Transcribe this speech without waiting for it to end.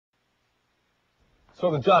So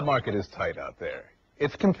the job market is tight out there.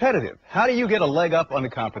 It's competitive. How do you get a leg up on the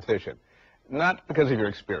competition? Not because of your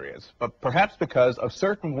experience, but perhaps because of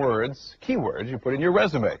certain words, keywords you put in your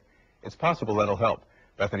resume. It's possible that'll help.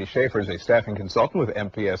 Bethany Shaffer is a staffing consultant with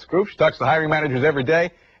MPS Group. She talks to hiring managers every day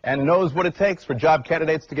and knows what it takes for job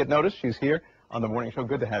candidates to get noticed. She's here on the morning show.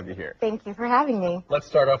 Good to have you here. Thank you for having me. Let's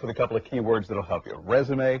start off with a couple of keywords that'll help you.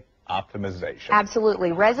 Resume optimization.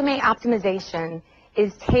 Absolutely. Resume optimization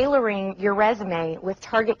is tailoring your resume with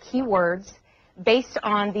target keywords based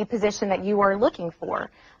on the position that you are looking for.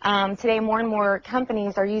 Today, more and more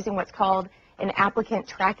companies are using what's called an applicant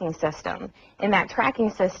tracking system. And that tracking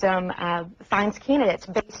system finds candidates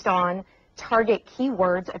based on target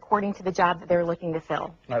keywords according to the job that they're looking to fill.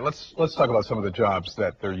 All right, let's talk about some of the jobs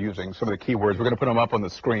that they're using, some of the keywords. We're going to put them up on the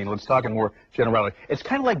screen. Let's talk in more generality. It's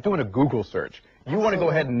kind of like doing a Google search. You want to go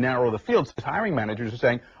ahead and narrow the field. So hiring managers are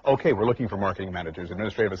saying, okay, we're looking for marketing managers,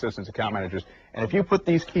 administrative assistants, account managers. And if you put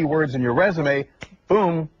these keywords in your resume,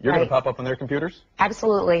 boom, you're going to pop up on their computers?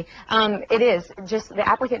 Absolutely. It is. Just the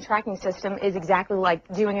applicant tracking system is exactly like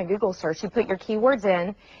doing a Google search. You put your keywords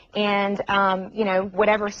in, and, you know,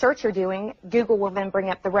 whatever search you're doing, Google will then bring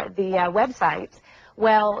up the websites.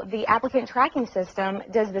 Well, the applicant tracking system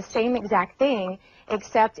does the same exact thing,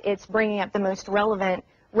 except it's bringing up the most relevant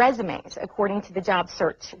resumes according to the job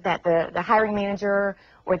search that the hiring manager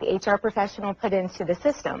or the HR professional put into the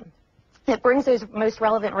system. It brings those most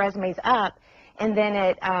relevant resumes up, and then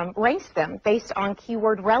it ranks them based on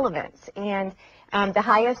keyword relevance. And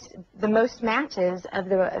the most matches of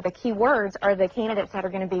the keywords are the candidates that are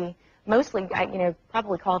going to be mostly, you know,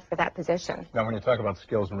 probably called for that position. Now, when you talk about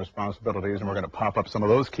skills and responsibilities, and we're going to pop up some of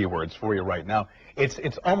those keywords for you right now,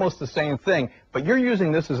 it's almost the same thing, but you're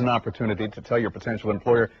using this as an opportunity to tell your potential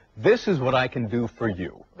employer, this is what I can do for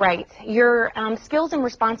you. Right. Your skills and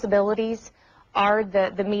responsibilities are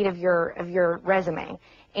the meat of your resume.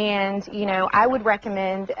 And, you know, I would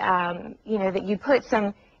recommend, you know, that you put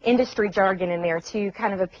some industry jargon in there to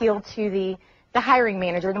kind of appeal to the hiring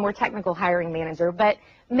manager, the more technical hiring manager, but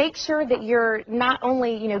make sure that you're not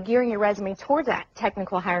only, you know, gearing your resume towards that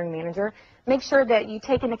technical hiring manager, make sure that you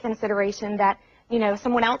take into consideration that, you know,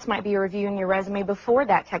 someone else might be reviewing your resume before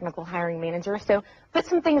that technical hiring manager. So put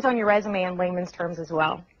some things on your resume in layman's terms as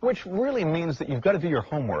well. Which really means that you've got to do your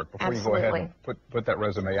homework before you go ahead and put that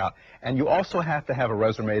resume out. And you also have to have a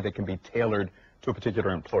resume that can be tailored to a particular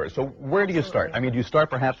employer. So where do you start? I mean, do you start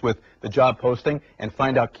perhaps with the job posting and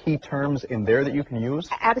find out key terms in there that you can use?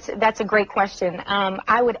 That's a great question.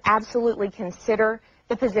 I would absolutely consider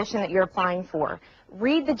the position that you're applying for.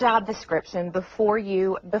 Read the job description before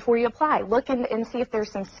you apply. Look and see if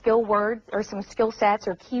there's some skill words or some skill sets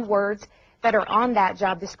or keywords that are on that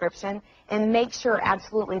job description, and make sure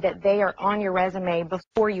absolutely that they are on your resume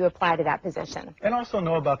before you apply to that position. And also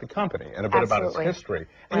know about the company and a bit about its history.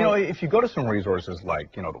 And, you know, if you go to some resources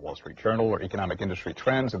like, you know, the Wall Street Journal or Economic Industry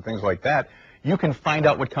Trends and things like that, you can find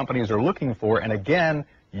out what companies are looking for and, again,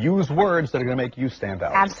 use words that are going to make you stand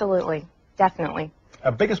out. Absolutely. Definitely.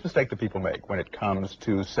 A biggest mistake that people make when it comes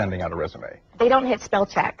to sending out a resume? They don't hit spell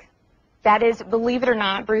check. That is, believe it or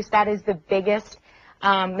not, Bruce, that is the biggest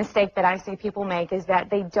mistake that I see people make, is that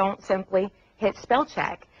they don't simply hit spell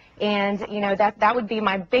check. And, you know, that would be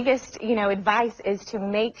my biggest, you know, advice, is to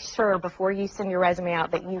make sure before you send your resume out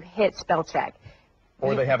that you hit spell check.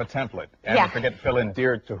 Or they have a template, and they forget to fill in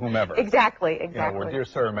dear to whomever. Exactly. You know, or dear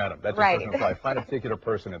sir or madam. That just doesn't apply. Find a particular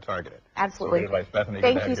person and target it. Absolutely. So good advice, Bethany.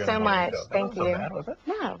 Thank you so much. Thank you. So bad, was it?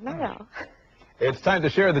 No, not at all. It's time to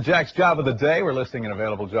share the Jack's Job of the Day. We're listing an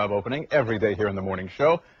available job opening every day here in the morning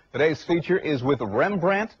show. Today's feature is with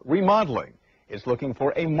Rembrandt Remodeling. It's looking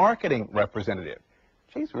for a marketing representative.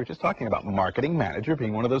 Geez, we were just talking about marketing manager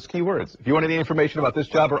being one of those keywords. If you want any information about this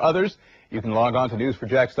job or others, you can log on to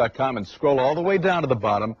newsforjacks.com and scroll all the way down to the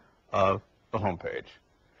bottom of the homepage.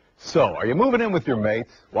 So, are you moving in with your mate,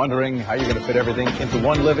 wondering how you're going to fit everything into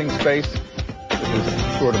one living space? This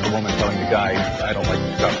is sort of the woman telling the guy, I don't like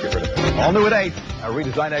the stuff, get rid of it. All new at 8, our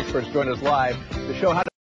redesign experts join us live to show how to